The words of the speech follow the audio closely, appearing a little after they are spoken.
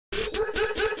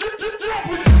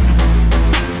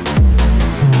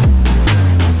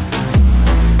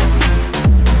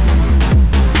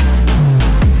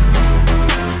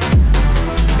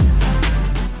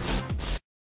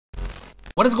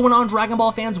What is going on, Dragon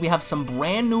Ball fans? We have some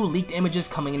brand new leaked images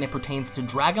coming in that pertains to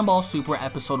Dragon Ball Super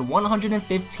episode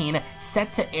 115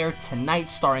 set to air tonight,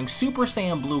 starring Super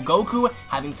Saiyan Blue Goku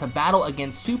having to battle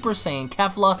against Super Saiyan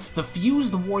Kefla, the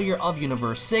fused warrior of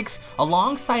Universe 6,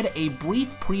 alongside a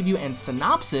brief preview and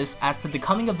synopsis as to the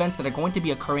coming events that are going to be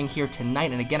occurring here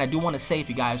tonight. And again, I do want to say, if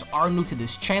you guys are new to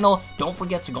this channel, don't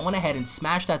forget to go on ahead and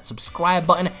smash that subscribe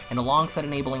button, and alongside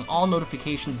enabling all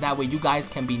notifications, that way you guys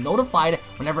can be notified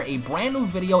whenever a brand new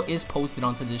video is posted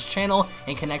onto this channel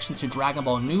in connection to Dragon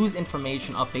Ball news,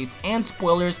 information, updates, and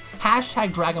spoilers.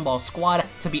 Hashtag Dragon Ball Squad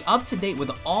to be up to date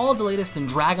with all the latest in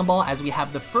Dragon Ball, as we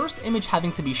have the first image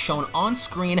having to be shown on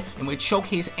screen, in which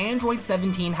showcase Android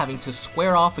 17 having to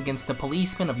square off against the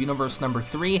policeman of Universe number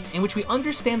 3, in which we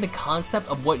understand the concept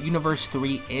of what Universe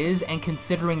 3 is, and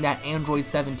considering that Android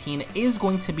 17 is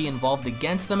going to be involved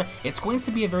against them, it's going to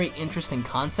be a very interesting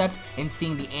concept in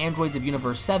seeing the androids of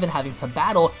Universe 7 having to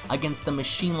battle against the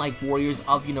machine-like warriors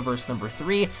of Universe number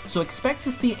 3, so expect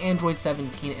to see Android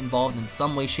 17 involved in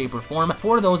some way, shape, or form.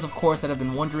 For those, of course, that have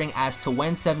been wondering as to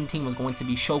when 17 was going to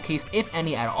be showcased, if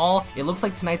any at all, it looks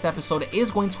like tonight's episode is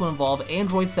going to involve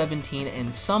Android 17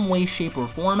 in some way, shape, or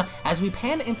form, as we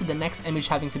pan into the next image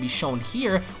having to be shown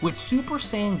here with Super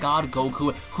Saiyan God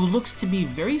Goku, who looks to be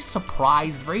very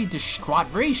surprised, very distraught,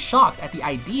 very shocked at the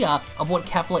idea of what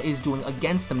Kefla is doing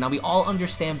against him. Now, we all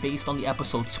understand, based on the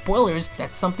episode spoilers,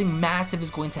 that something massive is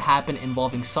going to happen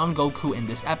involving Son Goku in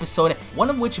this episode, one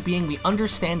of which being, we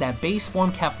understand that base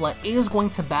form Kefla is going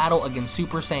to battle against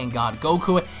Super Saiyan God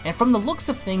Goku, and from the looks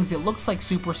of things, it looks like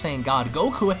Super Saiyan God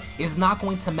Goku is not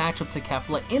going to match up to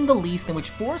Kefla in the least, and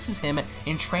which forces him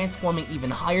in transforming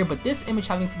even higher. But this image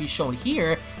having to be shown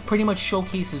here pretty much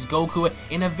showcases Goku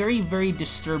in a very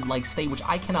disturbed like state, which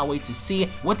I cannot wait to see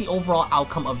what the overall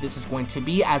outcome of this is going to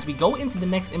be, as we go into the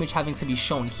next image having to be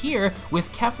shown here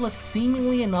with Kefla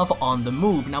seemingly enough on the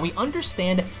move. Now, we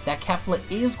understand that Kefla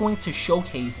is going to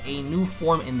showcase a new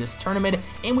form in this tournament,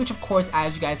 in which, of course,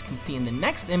 as you guys can see in the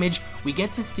next image, we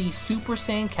get to see Super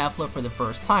Saiyan Kefla for the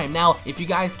first time. Now, if you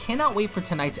guys cannot wait for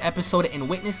tonight's episode and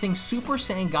witnessing Super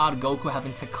Saiyan God Goku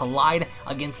having to collide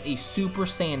against a Super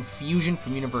Saiyan fusion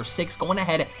from Universe 6, go on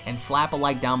ahead and slap a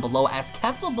like down below, as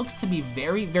Kefla looks to be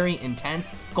very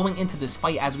intense going into this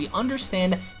fight, as we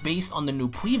understand, based on the new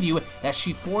preview, that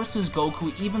she forces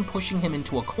Goku, even pushing him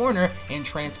into a corner and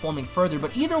transforming further.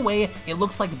 But either way, it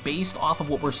looks like, based off of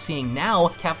what we're seeing now,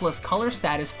 Kefla's color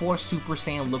status for Super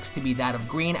Saiyan looks to be that of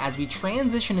green, as we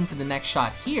transition into the next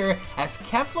shot here, as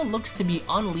Kefla looks to be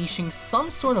unleashing some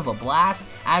sort of a blast.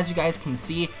 As you guys can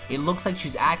see, it looks like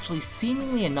she's actually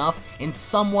seemingly enough in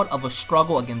somewhat of a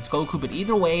struggle against Goku. But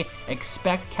either way,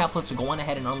 expect Kefla to go on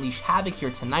ahead and unleash havoc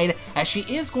here tonight, as she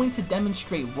is going to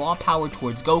demonstrate raw power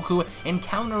towards Goku, and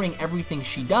countering everything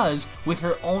she does with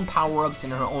her own power-ups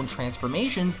and her own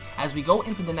transformations, as we go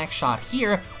into the next shot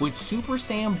here with Super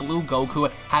Saiyan Blue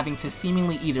Goku having to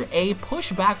seemingly either A,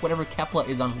 push back whatever Kefla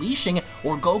is unleashing,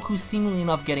 or Goku seemingly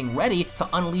enough getting ready to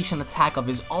unleash an attack of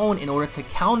his own in order to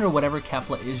counter whatever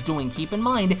Kefla is doing. Keep in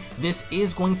mind, this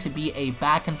is going to be a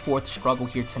back and forth struggle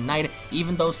here tonight,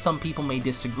 even though some people may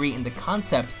disagree in the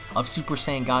concept of Super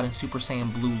Saiyan God and Super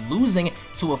Saiyan Blue losing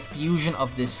to a fusion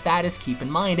of this status. Keep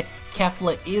in mind,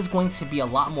 Kefla is going to be a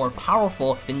lot more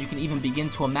powerful than you can even begin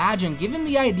to imagine, given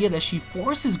the idea that she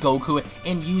forces Goku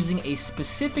in using a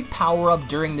specific power-up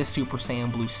during this Super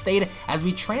Saiyan Blue state, as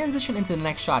we transition into the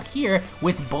next shot here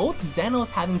with both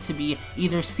Zenos having to be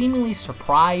either seemingly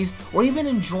surprised or even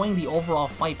enjoying the overall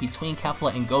fight between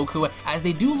Kefla and Goku, as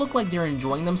they do look like they're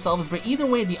enjoying themselves. But either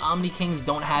way, the Omni Kings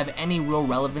don't have any real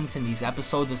relevance in these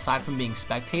episodes aside from being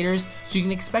spectators, so you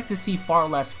can expect to see far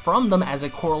less from them as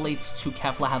it correlates to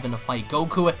Kefla having to fight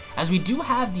Goku, as we do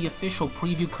have the official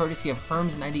preview courtesy of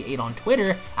Herms98 on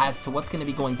Twitter as to what's going to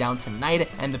be going down tonight,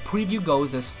 and the preview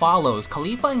goes as follows.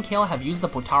 Khalifa and Kale have used the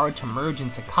Potara to merge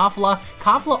into Kefla.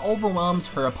 Kefla overwhelms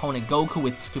her opponent Goku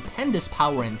with stupendous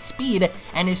power and speed,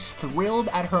 and is thrilled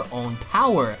at her own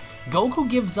power. Goku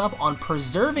gives up on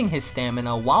preserving his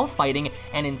stamina while fighting,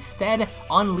 and instead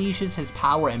unleashes his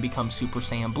power and becomes Super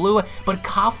Saiyan Blue, but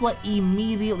Kefla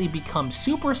immediately becomes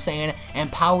Super Saiyan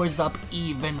and powers up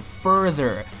even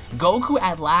further. Goku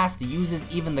at last uses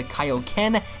even the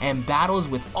Kaioken and battles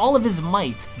with all of his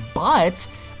might, but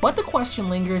the question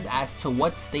lingers as to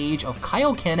what stage of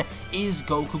Kaioken is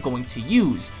Goku going to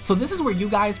use. So this is where you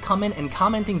guys come in and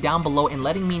commenting down below and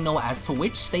letting me know as to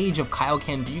which stage of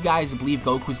Kaioken do you guys believe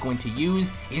Goku's going to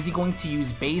use. Is he going to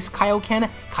use base Kaioken,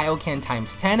 Kaioken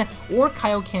times 10, or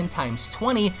Kaioken times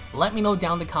 20? Let me know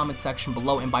down in the comment section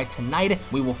below, and by tonight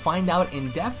we will find out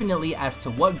indefinitely as to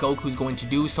what Goku's going to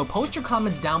do. So post your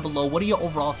comments down below. What are your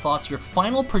overall thoughts, your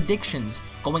final predictions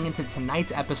going into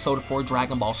tonight's episode for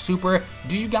Dragon Ball Super.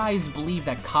 Do you guys believe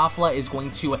that Kefla is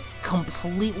going to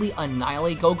completely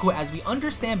annihilate Goku? As we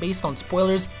understand based on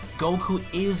spoilers, Goku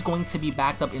is going to be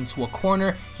backed up into a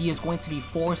corner. He is going to be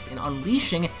forced in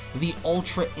unleashing the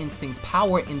Ultra Instinct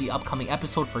power in the upcoming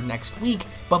episode for next week.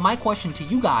 But my question to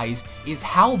you guys is,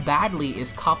 how badly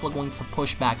is Kefla going to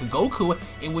push back Goku,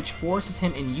 in which forces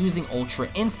him in using Ultra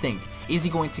Instinct? Is he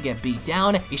going to get beat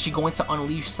down? Is she going to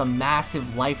unleash some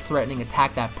massive life-threatening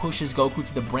attack that pushes Goku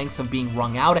to the brinks of being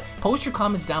wrung out? Post your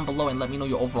comments down below and let me know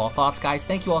your overall thoughts, guys.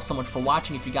 Thank you all so much for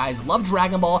watching. If you guys love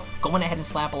Dragon Ball, go on ahead and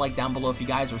slap a like down below. If you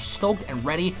guys are stoked and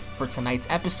ready for tonight's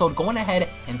episode, go on ahead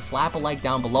and slap a like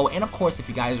down below. And of course, if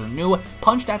you guys are new,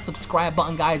 punch that subscribe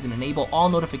button, guys, and enable all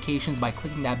notifications by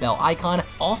clicking that bell icon.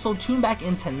 Also, tune back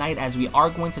in tonight as we are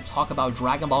going to talk about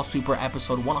Dragon Ball Super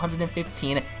episode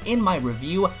 115 in my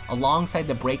review, alongside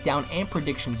the breakdown and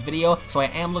predictions video. So I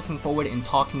am looking forward in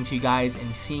talking to you guys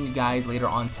and seeing you guys later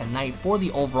on tonight for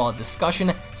the overall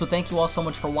discussion. So thank you all so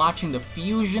much for watching. The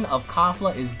fusion of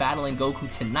Kefla is battling Goku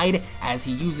tonight as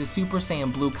he uses Super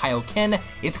Saiyan Blue Kaioken.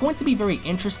 It's going to be very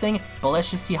interesting, but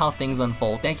let's just see how things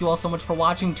unfold. Thank you all so much for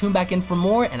watching. Tune back in for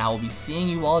more, and I will be seeing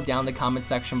you all down in the comment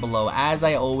section below as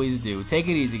I always do. Take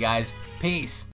it easy, guys. Peace.